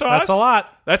Worcester sauce. That's a lot.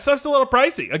 That stuff's a little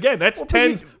pricey. Again, that's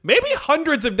tens, maybe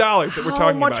hundreds of dollars that we're How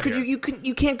talking much about could here.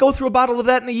 you can't go through a bottle of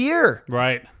that in a year.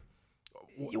 Right.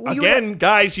 Again,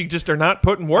 guys, you just are not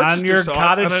putting Worcester On your sauce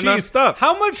cottage on enough cheese. stuff.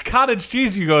 How much cottage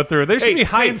cheese do you go through? There should be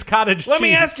Heinz cottage cheese. Let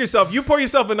me ask yourself: you pour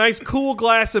yourself a nice cool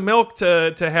glass of milk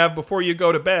to have before you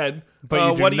go to bed. But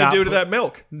you do what do you not do to put- that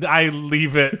milk? I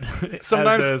leave it as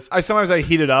Sometimes is. I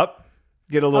heat it up,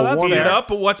 get a little that's warm. Heat fair. it up,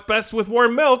 but what's best with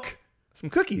warm milk? Some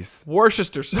cookies.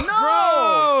 Worcester sauce.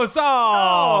 Gross!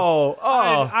 Oh,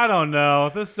 Oh. I don't know.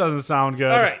 This doesn't sound good.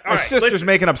 All right, all My right. sister's listen.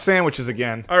 making up sandwiches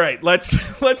again. All right,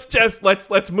 let's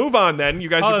move on then. You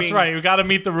guys Oh, are that's being right. We got to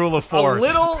meet the rule of a fours.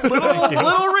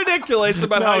 little ridiculous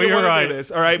about No, how you you're want right. to do this.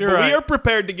 All right, You're but we right. are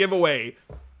prepared to give away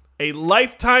a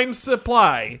lifetime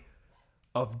supply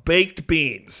of baked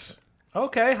beans.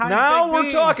 Okay. Heinz Now baked we're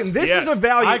beans. talking. This Yes. is a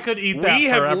value. I could eat that We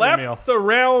for have every left meal. the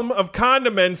realm of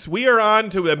condiments. We are on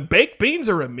to them. Baked beans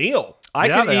are a meal. I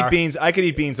Yeah, could they eat are. beans. I could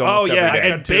eat beans Oh almost yeah, every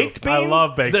day. and too. baked beans. I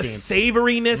love baked the beans.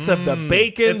 savoriness of the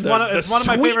bacon. It's the- one of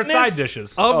my favorite sweetness side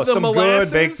dishes. Of Oh, the some good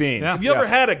molasses. baked beans. Yeah. Have you ever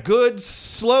had a good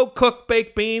slow cooked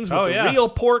baked beans with Oh, the yeah. real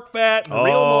pork fat and the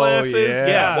real Oh, molasses?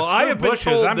 yeah. Well, I Screw have been Bush's.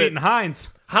 told I'm that eating Heinz.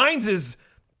 Heinz is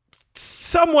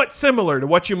somewhat similar to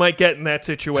what you might get in that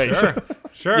situation.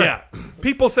 Sure. Yeah,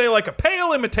 people say like a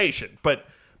pale imitation, but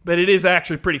it is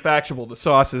actually pretty factual. The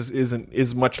sauce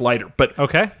is much lighter. But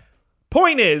Okay.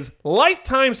 point is,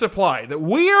 lifetime supply that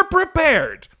we are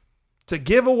prepared to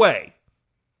give away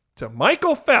to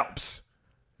Michael Phelps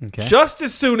Okay. just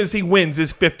as soon as he wins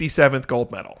his 57th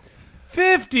gold medal.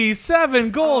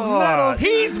 57 gold medals.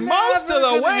 He's most of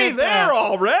the way there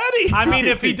already. I mean,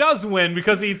 if he does win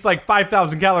because he eats like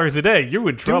 5,000 calories a day, you're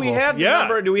in Do trouble. we have the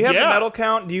number? Do we have the medal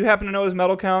count? Do you happen to know his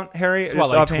medal count, Harry? What,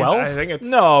 like 12? I think it's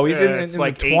No, he's in it's the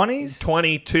like 20s?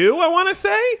 22, I want to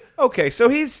say. Okay, so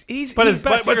he's But his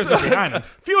best years are behind him. A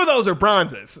few of those are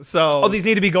bronzes. So these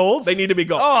need to be golds? they need to be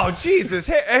gold. Oh, Jesus.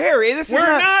 Harry, this is We're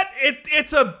not... not.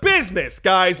 It's a business,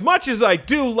 guys. Much as I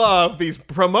do love these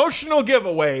promotional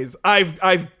giveaways,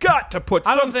 I've got to put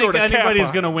I some don't think sort of cap anybody's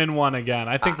on going to win one again.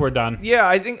 I think we're done. Yeah,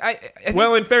 I think...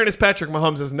 Well, in fairness, Patrick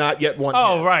Mahomes has not yet won.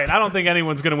 Oh, his. right. I don't think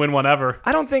anyone's going to win one ever.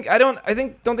 I don't think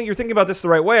you're thinking about this the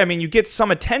right way. I mean, you get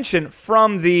some attention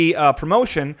from the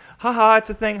promotion. Haha, it's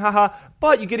a thing, haha.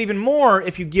 But you get even more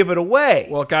if you give it away.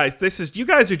 Well, guys, you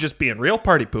guys are just being real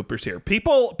party poopers here.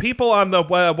 People on the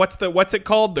what's it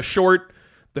called? The short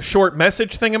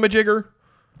message thingamajigger.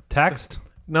 Text?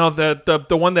 No,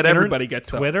 the one that everybody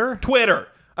gets. Though. Twitter.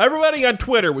 Everybody on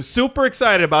Twitter was super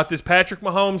excited about this Patrick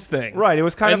Mahomes thing. Right, it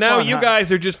was kind of fun. And fun, now you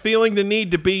guys are just feeling the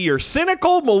need to be your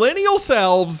cynical millennial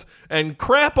selves and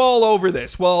crap all over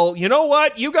this. Well, you know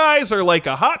what? You guys are like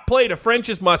a hot plate of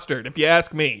French's mustard, if you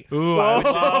ask me. Ooh, I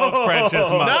love French's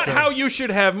mustard. Not how you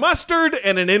should have mustard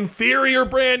and an inferior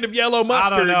brand of yellow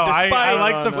mustard. I don't know. Despite I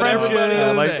like the what French's. everybody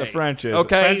else I like say. the French's.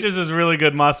 Okay. French's is really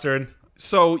good mustard.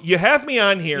 So you have me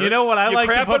on here. You know what I You like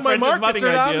to crap put on my French's marketing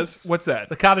mustard on? ideas. What's that?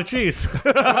 The cottage cheese.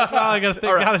 That's all I got to think.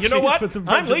 All right. Cottage You know cheese, what? put some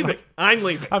I'm French's leaving. mustard. I'm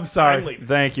leaving. I'm sorry. I'm leaving.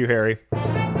 Thank you, Harry.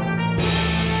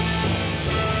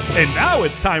 And now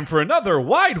it's time for another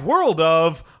wide world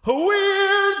of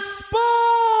weird sports.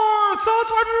 Oh,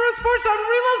 it's wide world sports.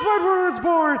 Everybody loves wide world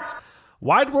sports.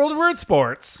 Wide world of weird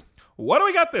sports. What do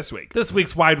we got this week? This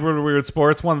week's wide world of weird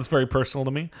sports, one that's very personal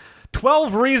to me.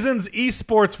 12 reasons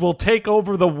esports will take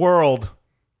over the world.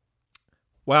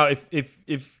 Wow, if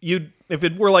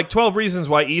it were like 12 reasons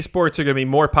why esports are going to be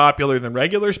more popular than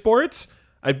regular sports,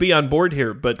 I'd be on board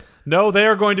here. But No, they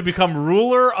are going to become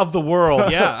ruler of the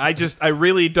world. yeah, I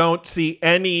really don't see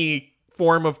any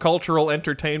form of cultural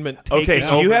entertainment taking Okay,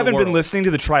 so over you the haven't been world. listening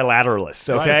to the Trilateralists,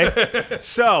 okay?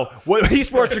 So, what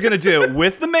esports are going to do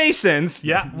with the Masons...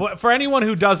 Yeah, for anyone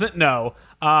who doesn't know,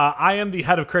 I am the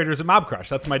head of creators at Mob Crush.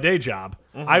 That's my day job.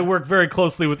 I work very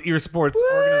closely with esports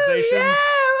organizations.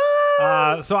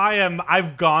 So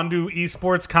I've gone to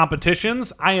esports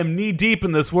competitions. I am knee deep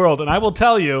in this world, and I will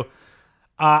tell you,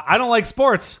 I don't like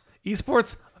sports.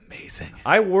 Esports, amazing.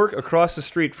 I work across the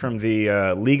street from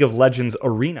the League of Legends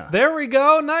arena There we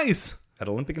go. Nice. at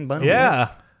Olympic and Bunny. Yeah.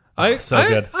 So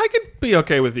good. I could be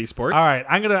okay with esports. All right,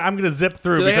 I'm gonna zip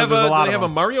through Do they because have there's a lot do they of have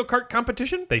them. a Mario Kart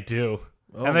competition? They do.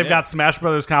 Oh, and they've man. got Smash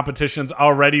Brothers competitions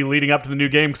already leading up to the new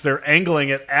game because they're angling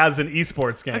it as an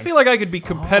esports game. I feel like I could be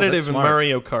competitive that's in smart.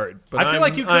 Mario Kart, but I feel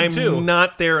like you could, I'm too.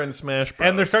 not there in Smash Bros.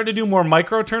 And they're starting to do more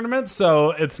micro tournaments,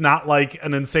 so it's not like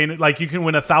an insane. Like you can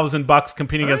win $1,000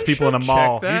 competing against people in a should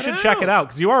mall. check that You should check it out. out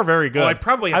because you are very good. Well, I'd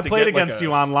probably have I to played get, like, against a-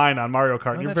 you online on Mario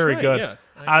Kart. You're that's very right, good.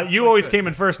 yeah. You always came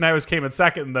in first, and I always came in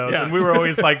second in those. Yeah. And we were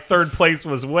always like third place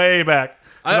was way back.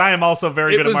 'Cause I am also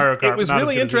very good at Mario Kart. It was but not as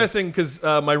really good as you. interesting because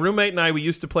my roommate and I, we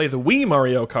used to play the Wii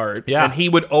Mario Kart, Yeah. and he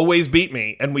would always beat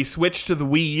me. And we switched to the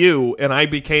Wii U, and I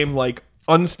became like,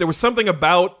 there was something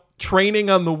about training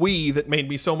on the Wii that made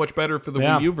me so much better for the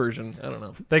Yeah. Wii U version. I don't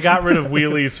know. They got rid of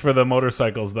wheelies for the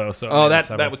motorcycles, though. So Oh, that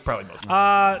was probably most.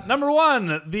 Number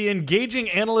one, the engaging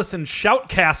analysts and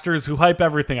shoutcasters who hype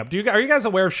everything up. Are you guys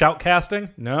aware of shoutcasting?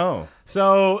 No.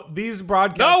 So these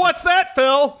broadcasters. No, what's that,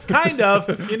 Phil? Kind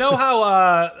of. You know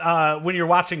how when you're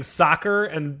watching soccer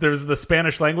and there's the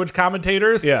Spanish language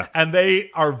commentators, Yeah. and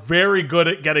they are very good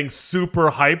at getting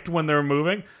super hyped when they're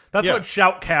moving. That's Yeah. what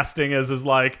shoutcasting is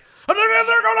like.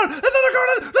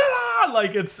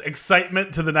 Like it's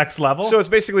excitement to the next level. So it's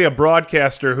basically a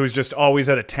broadcaster who's just always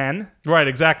at a 10? Right,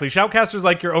 exactly. Shoutcasters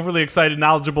like your overly excited,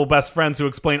 knowledgeable best friends who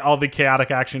explain all the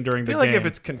chaotic action during the I feel game. like if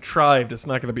it's contrived, it's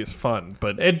not going to be as fun.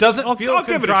 But It doesn't feel I'll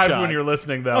give it a contrived shot. when you're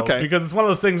listening, though. Okay. Because it's one of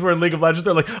those things where in League of Legends,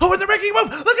 they're like, oh, and they're making a move!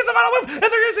 Look, it's a final move! And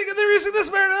they're using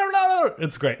this...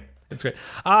 It's great. It's great.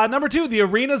 Number two, the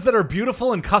arenas that are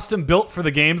beautiful and custom built for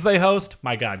the games they host.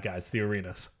 My God, guys, the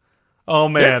arenas. Oh,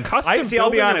 man. I'll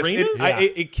be honest.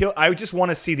 I just want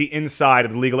to see the inside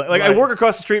of the League of Legends. Like, I work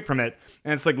across the street from it,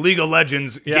 and it's like League of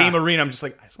Legends game arena. I'm just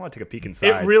like, I just want to take a peek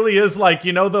inside. It really is like,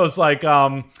 you know, those like...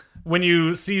 when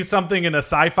you see something in a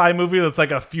sci-fi movie that's like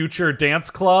a future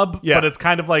dance club, but it's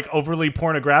kind of like overly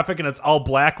pornographic and it's all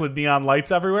black with neon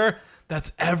lights everywhere.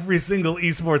 That's every single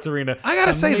esports arena. I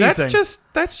gotta It's say, amazing.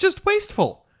 that's just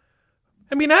wasteful.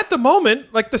 I mean, at the moment,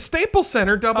 like the Staples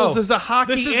Center doubles as a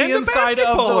hockey this is and the inside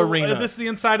basketball of the arena. This is the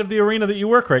inside of the arena that you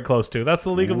work right close to. That's the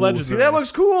League of Legends. See, arena. that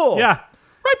looks cool. Yeah.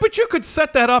 Right, but you could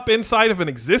set that up inside of an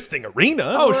existing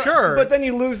arena. Oh, sure. But then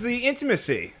you lose the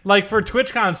intimacy. Like for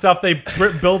TwitchCon stuff, they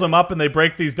build them up and they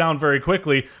break these down very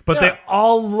quickly, but they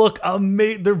all look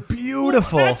amazing. They're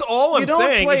beautiful. Well, that's all I'm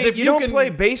saying. Is if you don't play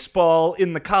baseball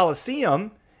in the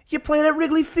Coliseum. You play it at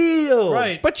Wrigley Field.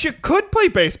 Right. But you could play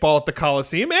baseball at the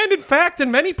Coliseum, and in fact, in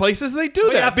many places they do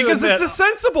you that have to because admit- it's a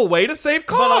sensible way to save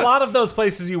costs. But a lot of those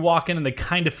places you walk in and they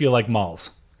kind of feel like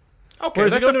malls. okay,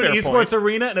 Whereas you that's go a to an fair esports point.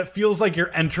 arena and it feels like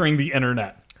you're entering the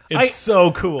internet. It's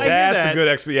so cool. I hear That's that. a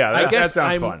good Yeah, I guess that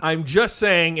sounds I'm, fun. I'm just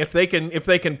saying if they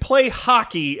can play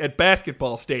hockey at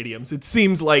basketball stadiums, it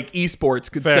seems like esports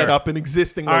could Fair. set up an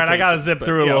existing. All right, I got to locations, zip but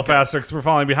through a yeah, little okay. faster because we're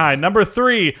falling behind. Number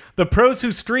 3, the pros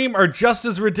who stream are just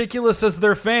as ridiculous as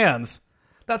their fans.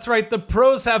 That's right, the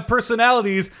pros have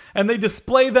personalities and they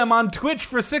display them on Twitch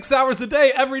for 6 hours a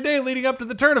day, every day leading up to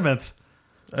the tournaments.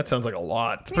 That sounds like a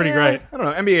lot. It's Pretty great. I don't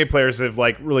know. NBA players have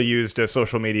really used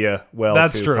social media well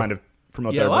That's to true. kind of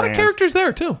promote Yeah, their a lot brands. of characters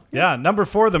there too. Yeah, number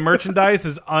 4, the merchandise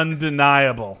is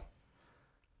undeniable.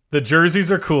 The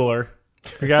jerseys are cooler.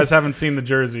 If you guys haven't seen the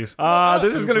jerseys.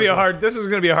 This is going to be a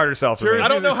harder sell for me. I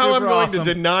don't know are how I'm super going awesome.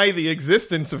 to deny the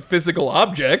existence of physical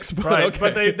objects, but Right, okay.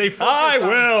 but they focus I on-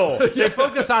 will. They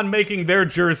focus on making their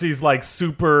jerseys like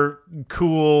super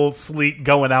cool, sleek,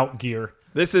 going out gear.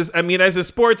 This is, I mean, as a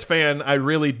sports fan, I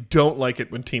really don't like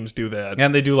it when teams do that.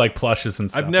 And they do like plushes and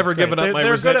stuff. I've never It's great. given up my they're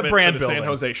good resentment at brand for the building. San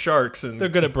Jose Sharks. And They're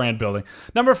good at brand building.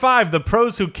 Number 5, the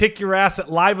pros who kick your ass at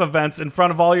live events in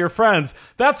front of all your friends.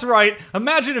 That's right.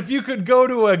 Imagine if you could go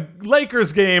to a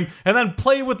Lakers game and then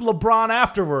play with LeBron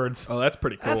afterwards. oh, that's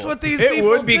pretty cool. That's what these It people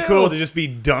would be do. cool to just be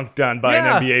dunked on by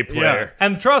an NBA player.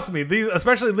 And trust me, these,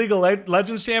 especially League of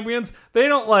Legends champions, they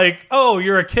don't like, oh,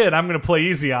 you're a kid, I'm going to play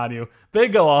easy on you. They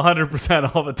go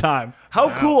 100% all the time.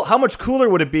 How much cooler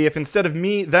would it be if instead of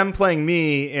them playing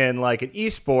me in like an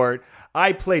esport,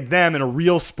 I played them in a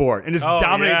real sport and just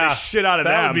dominated the shit out of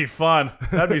them? That would be fun.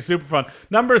 That'd be super fun.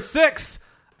 Number 6,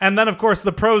 and then of course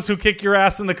the pros who kick your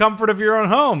ass in the comfort of your own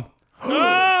home.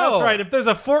 That's right. If there's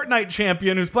a Fortnite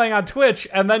champion who's playing on Twitch,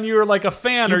 and then you're like a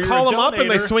fan or You you're call a them up and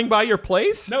they donator- swing by your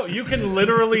place? No, you can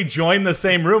literally join the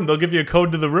same room. They'll give you a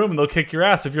code to the room and they'll kick your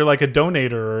ass if you're like a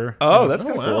donator. Or, Oh, that's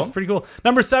kind of wow. cool. That's pretty cool.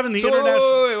 Number 7, the So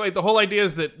international. wait. The whole idea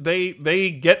is that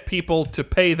they get people to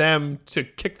pay them to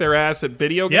kick their ass at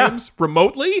video Yeah. games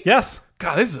remotely? Yes.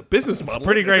 God, this is a business model.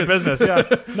 Pretty great business, yeah.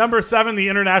 Number 7, the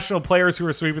international players who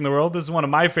are sweeping the world. This is one of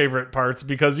my favorite parts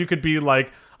because you could be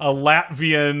like a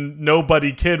Latvian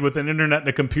nobody kid with an internet and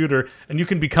a computer, and you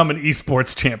can become an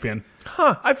esports champion.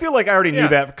 I feel like I already Yeah. knew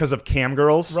that because of cam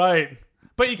girls. Right.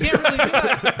 But you can't really do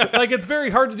that. Like, it's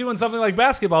very hard to do in something like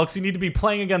basketball because you need to be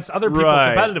playing against other people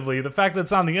Right. competitively. The fact that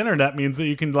it's on the internet means that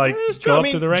you can, like, go up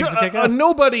to the ranks and kick a ass.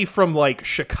 nobody from like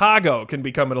Chicago can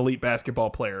become an elite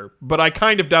basketball player, but I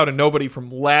kind of doubt a nobody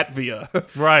from Latvia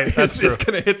Right, that's is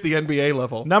true. going to hit the NBA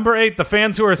level. Number 8, the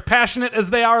fans who are as passionate as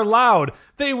they are loud.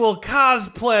 They will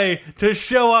cosplay to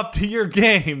show up to your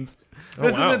games.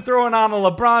 This wow. isn't throwing on a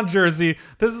LeBron jersey.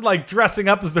 This is like dressing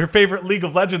up as their favorite League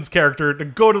of Legends character to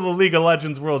go to the League of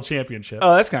Legends World Championship.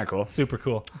 Oh, that's kind of cool. Super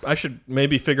cool. I should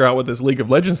maybe figure out what this League of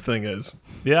Legends thing is.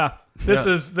 Yeah. This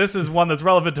is one that's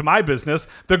relevant to my business.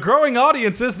 The growing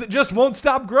audiences that just won't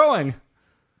stop growing.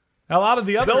 A lot of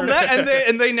the other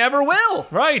and they never will.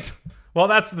 Right. Well,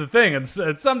 that's the thing. It's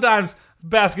sometimes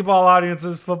basketball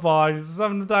audiences, football audiences,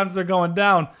 sometimes they're going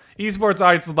down. Esports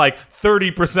audiences like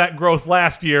 30% growth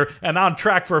last year and on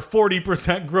track for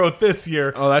 40% growth this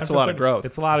year. Oh, that's a lot of growth.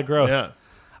 It's a lot of growth.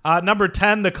 Yeah. Number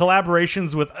 10, the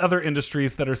collaborations with other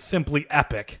industries that are simply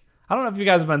epic. I don't know if you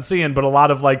guys have been seeing, but a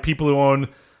lot of like people who own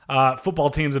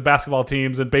football teams and basketball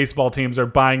teams and baseball teams are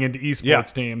buying into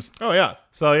esports teams. Oh, yeah.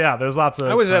 So yeah, there's lots of.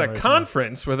 I was at a collaboration.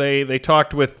 conference where they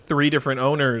talked with 3 different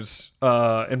owners,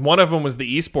 and one of them was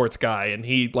the esports guy, and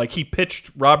he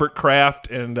pitched Robert Kraft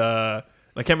and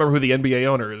I can't remember who the NBA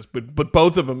owner is, but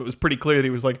both of them, it was pretty clear that he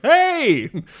was like, "Hey,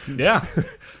 Yeah.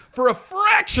 for a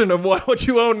fraction of what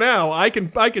you own now, I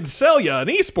can sell you an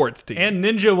esports team." And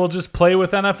Ninja will just play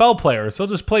with NFL players. He'll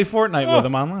just play Fortnite with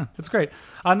them online. It's great.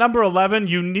 Number 11,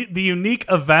 the unique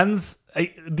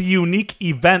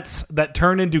events that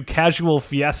turn into casual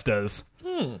fiestas.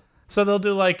 So they'll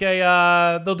do like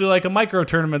a micro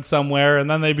tournament somewhere, and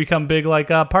then they become big like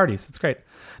parties. It's great.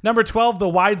 Number 12, the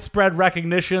widespread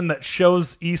recognition that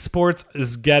shows esports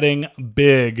is getting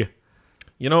big.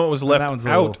 You know what was that left one's a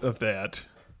out little- of that?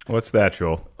 What's that,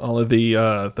 Joel? All of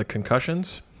the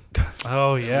concussions.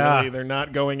 Oh yeah. Really, they're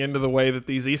not going into the way that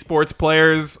these esports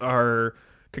players are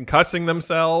concussing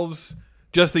themselves.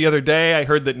 Just the other day, I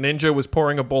heard that Ninja was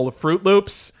pouring a bowl of Fruit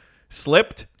Loops,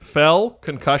 slipped, fell,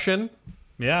 concussion.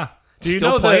 Yeah. Do you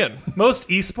Still know playing. that most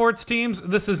esports teams,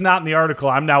 this is not in the article,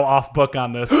 I'm now off book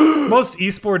on this. Most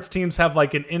esports teams have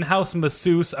like an in-house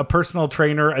masseuse, a personal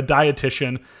trainer, a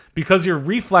dietitian, because your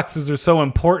reflexes are so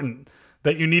important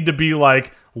that you need to be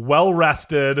like well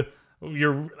rested.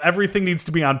 Everything needs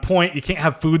to be on point. You can't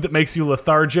have food that makes you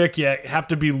lethargic. You have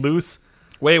to be loose.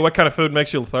 Wait, what kind of food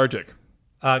makes you lethargic?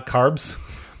 Carbs.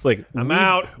 Like I'm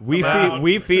out. We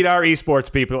feed our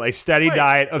esports people a steady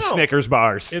diet of Snickers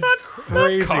bars. It's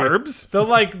crazy. carbs.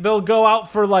 They'll go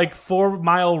out for like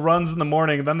 4-mile runs in the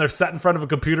morning, and then they're sat in front of a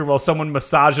computer while someone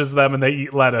massages them and they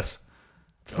eat lettuce.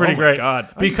 It's pretty Oh my great. God. I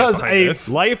can Because get behind this.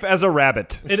 Life as a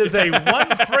rabbit. it is a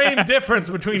one-frame difference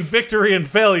between victory and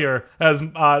failure, as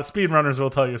speedrunners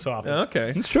will tell you so often.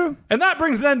 Okay. It's true. And that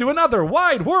brings an end to another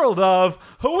wide world of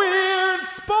weird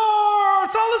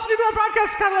sports. All listening to our podcast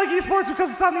is kind of like esports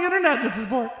because it's on the internet and it's a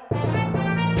sport.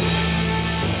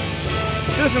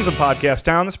 Citizens of Podcast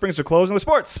Town, this brings to a close in the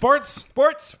sports Sports.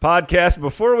 podcast.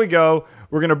 Before we go,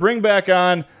 we're going to bring back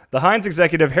on the Heinz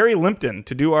executive, Harry Limpton,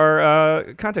 to do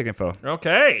our contact info.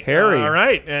 Okay. Harry. All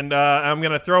right. And I'm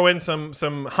going to throw in some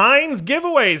Heinz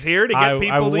giveaways here to get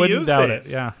people to wouldn't use doubt this.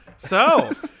 it. Yeah. So,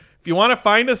 if you want to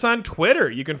find us on Twitter,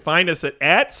 you can find us at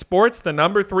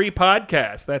 @sports3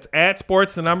 podcast. That's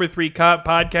 @sports3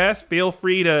 podcast. Feel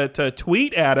free to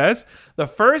tweet at us. The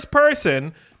first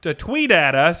person to tweet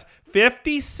at us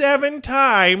 57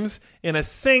 times in a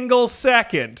single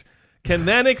second can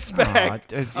then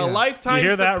expect a lifetime You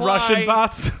hear that, supply Russian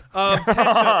bots? of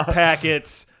ketchup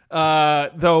packets.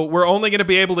 Though we're only going to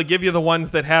be able to give you the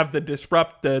ones that have the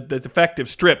defective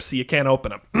strips, so you can't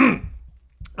open them.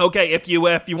 Okay, if you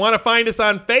want to find us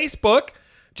on Facebook,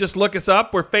 just look us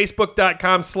up. We're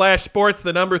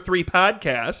facebook.com/sports3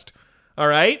 podcast. All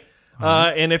right.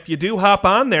 And if you do hop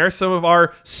on there, some of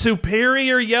our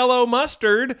superior yellow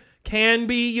mustard can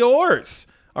be yours.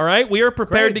 All right. We are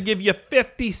prepared to give you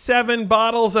 57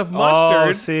 bottles of mustard.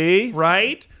 Oh, see?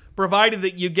 Right? Provided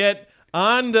that you get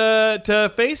on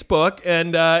to Facebook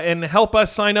and help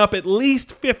us sign up at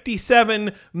least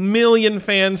 57 million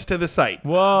fans to the site.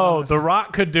 Whoa, The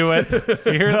Rock could do it.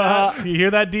 You hear that? You hear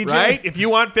that, DJ? Right? If you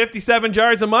want 57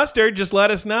 jars of mustard, just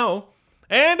let us know.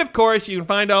 And, of course, you can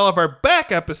find all of our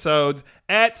back episodes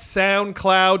at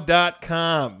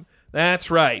SoundCloud.com.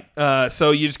 That's right.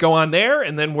 So you just go on there,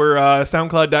 and then we're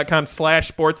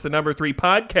SoundCloud.com/sports3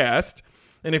 podcast.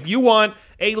 And if you want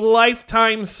a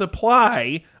lifetime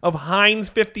supply of Heinz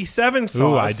 57 sauce,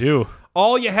 Ooh, I do.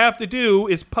 all you have to do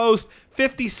is post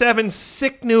 57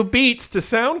 sick new beats to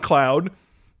SoundCloud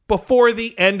before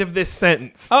the end of this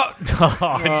sentence. Oh, I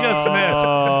just missed.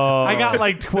 I got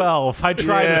like 12. I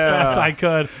tried as fast as I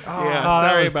could. Yeah, that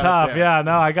sorry was about tough. that. Yeah,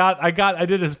 no, I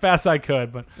did as fast as I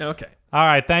could. But Okay. all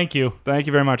right, thank you, Thank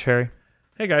you very much, Harry.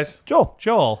 Hey, guys.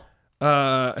 Joel.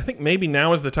 I think maybe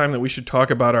now is the time that we should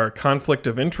talk about our conflict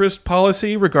of interest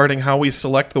policy regarding how we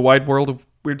select the wide world of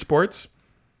weird sports.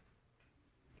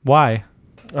 Why?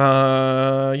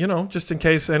 Just in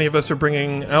case any of us are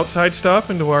bringing outside stuff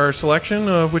into our selection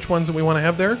of which ones that we want to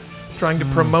have there, trying to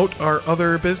promote our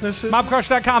other businesses.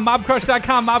 Mobcrush.com.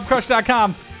 Mobcrush.com.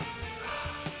 Mobcrush.com.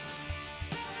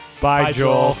 Bye, Bye,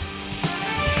 Joel. Joel.